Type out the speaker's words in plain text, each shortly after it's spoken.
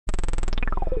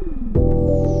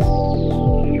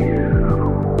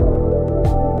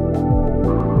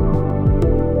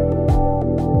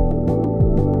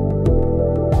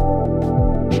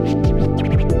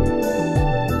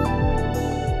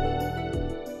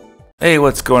Hey,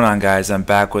 what's going on, guys? I'm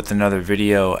back with another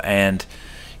video, and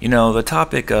the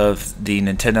topic of the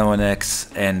Nintendo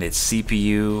NX and its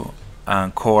CPU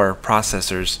core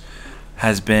processors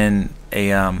has been a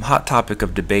hot topic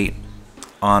of debate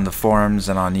on the forums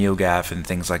and on NeoGAF and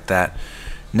things like that.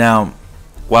 Now,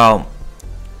 while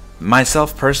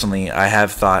myself personally, I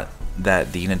have thought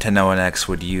that the Nintendo NX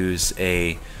would use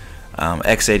a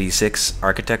x86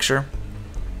 architecture,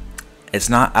 it's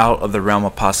not out of the realm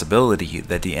of possibility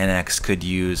that the NX could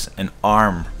use an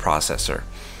ARM processor.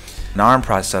 An ARM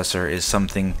processor is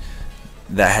something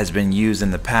that has been used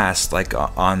in the past, like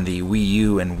on the Wii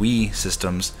U and Wii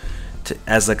systems,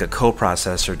 as like a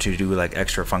coprocessor to do like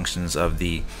extra functions of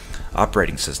the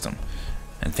operating system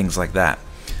and things like that.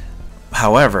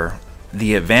 However,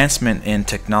 the advancement in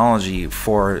technology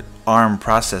for ARM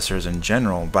processors in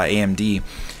general by AMD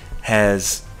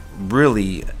has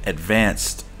really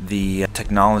advanced the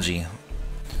technology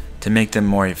to make them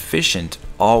more efficient,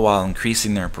 all while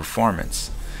increasing their performance.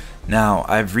 Now,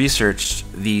 I've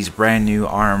researched these brand new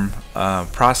ARM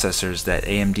processors that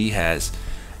AMD has,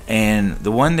 and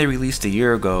the one they released a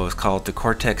year ago is called the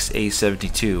Cortex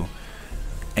A72,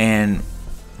 and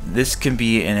this can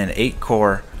be in an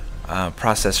 8-core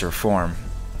processor form.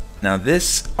 Now,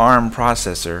 this ARM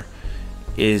processor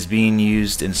is being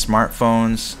used in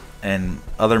smartphones and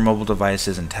other mobile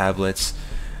devices and tablets,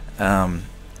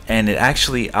 and it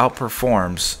actually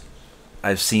outperforms,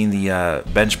 I've seen the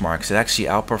benchmarks, it actually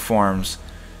outperforms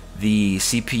the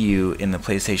CPU in the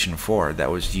PlayStation 4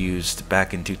 that was used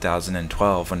back in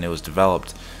 2012 when it was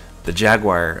developed. The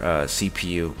Jaguar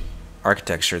CPU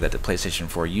architecture that the PlayStation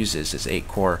 4 uses is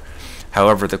 8-core.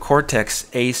 However, the Cortex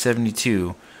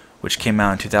A72, which came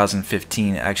out in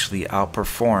 2015, actually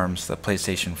outperforms the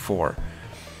PlayStation 4.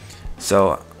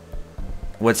 So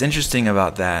what's interesting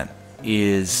about that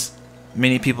is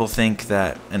many people think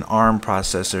that an ARM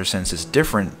processor, since it's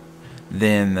different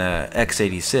than the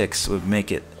x86, would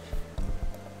make it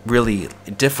really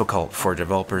difficult for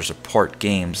developers to port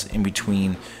games in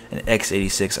between an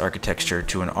x86 architecture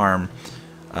to an ARM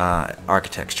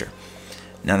architecture.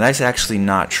 Now, that's actually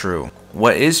not true.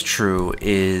 What is true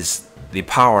is the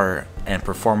power and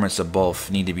performance of both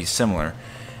need to be similar,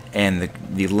 and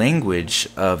the language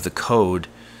of the code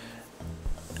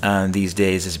these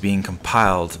days is being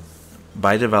compiled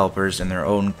by developers in their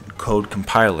own code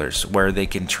compilers, where they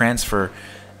can transfer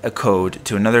a code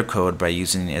to another code by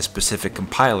using a specific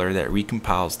compiler that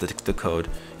recompiles the code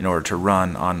in order to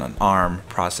run on an ARM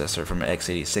processor from an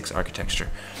x86 architecture.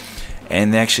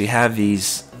 And they actually have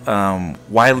these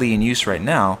widely in use right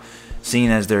now,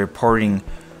 seeing as they're porting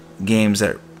games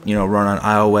that run on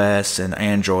iOS and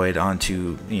Android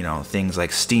onto things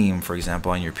like Steam, for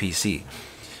example, on your PC.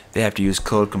 They have to use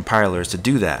code compilers to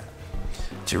do that,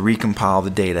 to recompile the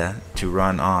data to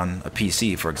run on a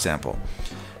PC, for example.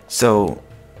 So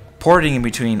porting in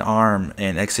between ARM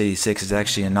and x86 is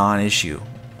actually a non-issue.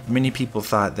 Many people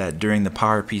thought that during the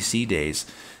PowerPC days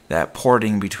that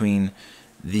porting between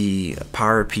the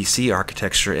PowerPC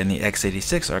architecture and the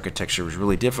x86 architecture was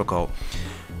really difficult.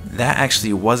 That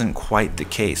actually wasn't quite the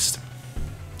case.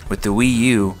 With the Wii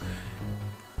U,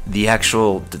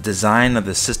 the design of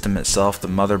the system itself, the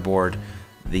motherboard,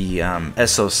 the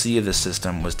SoC of the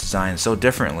system was designed so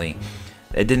differently.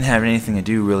 It didn't have anything to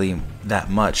do really that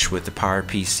much with the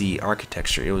PowerPC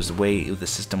architecture. It was the way the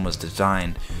system was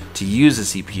designed to use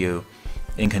the CPU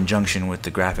in conjunction with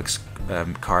the graphics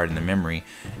card and the memory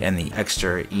and the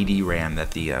extra ED-RAM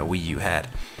that the Wii U had.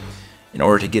 In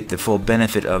order to get the full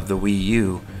benefit of the Wii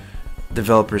U,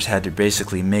 developers had to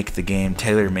basically make the game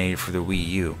tailor-made for the Wii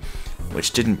U,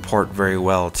 which didn't port very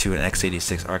well to an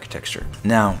x86 architecture.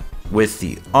 Now, with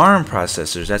the ARM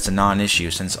processors, that's a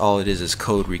non-issue, since all it is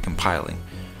code recompiling.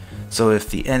 So if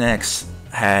the NX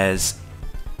has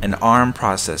an ARM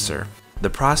processor, the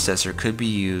processor could be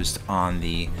used on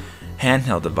the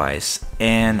handheld device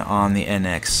and on the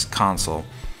NX console,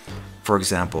 for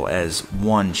example, as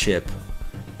one chip,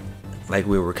 like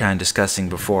we were kind of discussing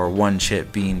before, one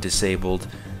chip being disabled,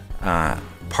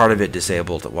 part of it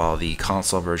disabled, while the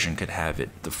console version could have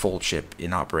the full chip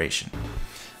in operation.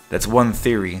 That's one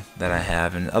theory that I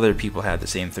have, and other people have the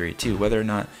same theory too. Whether or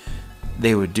not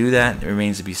they would do that, it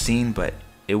remains to be seen, but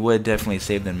it would definitely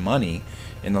save them money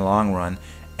in the long run,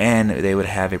 and they would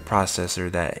have a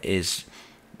processor that is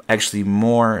actually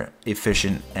more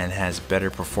efficient and has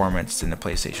better performance than the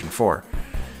PlayStation 4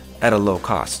 at a low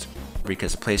cost,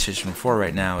 because the PlayStation 4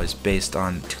 right now is based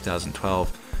on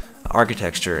 2012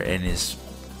 architecture and is,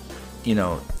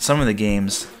 some of the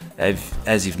games,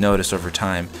 as you've noticed over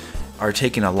time, are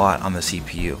taking a lot on the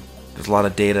CPU. There's a lot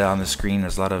of data on the screen,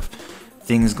 there's a lot of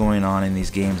things going on in these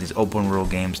games. These open world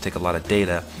games take a lot of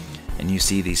data, and you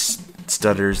see these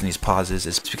stutters and these pauses,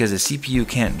 it's because the CPU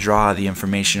can't draw the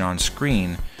information on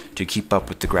screen to keep up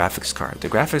with the graphics card. The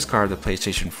graphics card of the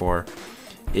PlayStation 4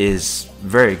 is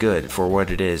very good for what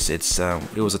it is. It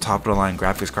was a top of the line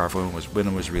graphics card when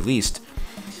it was released.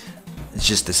 It's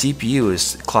just the CPU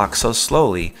is clocked so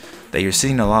slowly that you're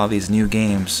seeing a lot of these new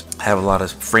games have a lot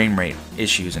of frame rate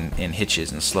issues and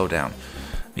hitches and slowdown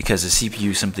because the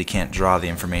CPU simply can't draw the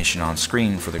information on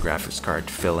screen for the graphics card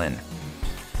to fill in.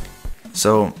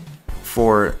 So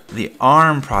for the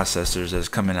ARM processors that's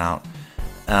coming out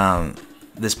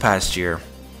this past year,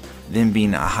 them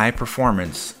being a high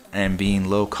performance and being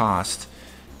low cost,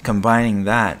 combining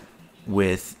that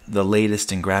with the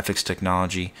latest in graphics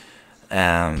technology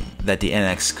that the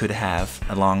NX could have,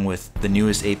 along with the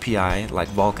newest API like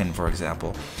Vulkan, for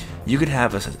example, you could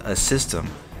have a system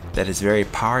that is very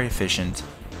power efficient,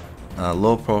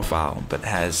 low profile, but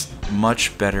has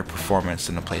much better performance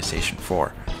than the PlayStation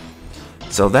 4.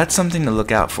 So that's something to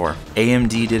look out for.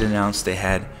 AMD did announce they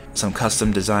had some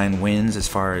custom design wins as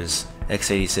far as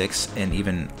x86 and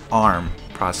even ARM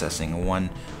processing. One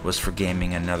was for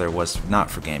gaming, another was not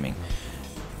for gaming.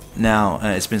 Now,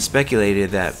 it's been speculated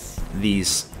that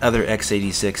these other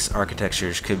x86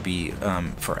 architectures could be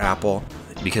for Apple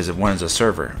because one is a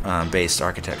server based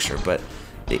architecture, but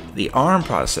the ARM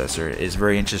processor is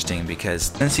very interesting because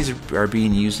since these are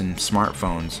being used in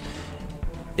smartphones,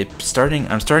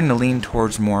 I'm starting to lean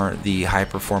towards more the high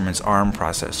performance ARM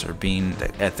processor being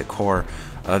at the core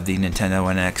of the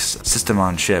Nintendo NX system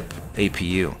on chip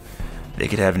APU. They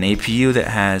could have an APU that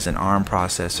has an ARM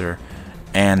processor,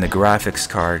 and the graphics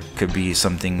card could be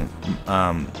something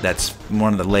that's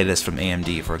one of the latest from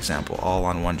AMD, for example, all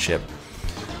on one chip.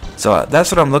 So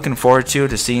that's what I'm looking forward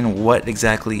to seeing what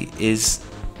exactly is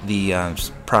the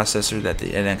processor that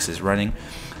the NX is running.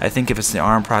 I think if it's the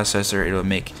ARM processor, it'll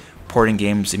make porting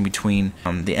games in between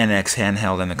the NX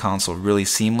handheld and the console really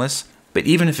seamless. But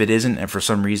even if it isn't, and for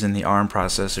some reason the ARM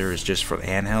processor is just for the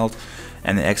handheld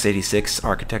and the x86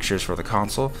 architecture is for the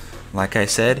console, like I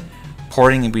said,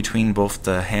 porting in between both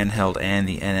the handheld and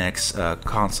the NX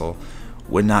console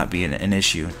would not be an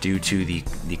issue due to the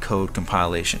code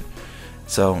compilation.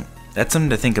 So that's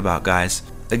something to think about, guys.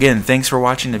 Again, thanks for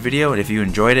watching the video, and if you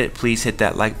enjoyed it, please hit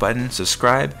that like button,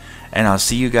 subscribe, and I'll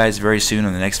see you guys very soon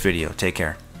on the next video. Take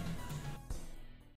care.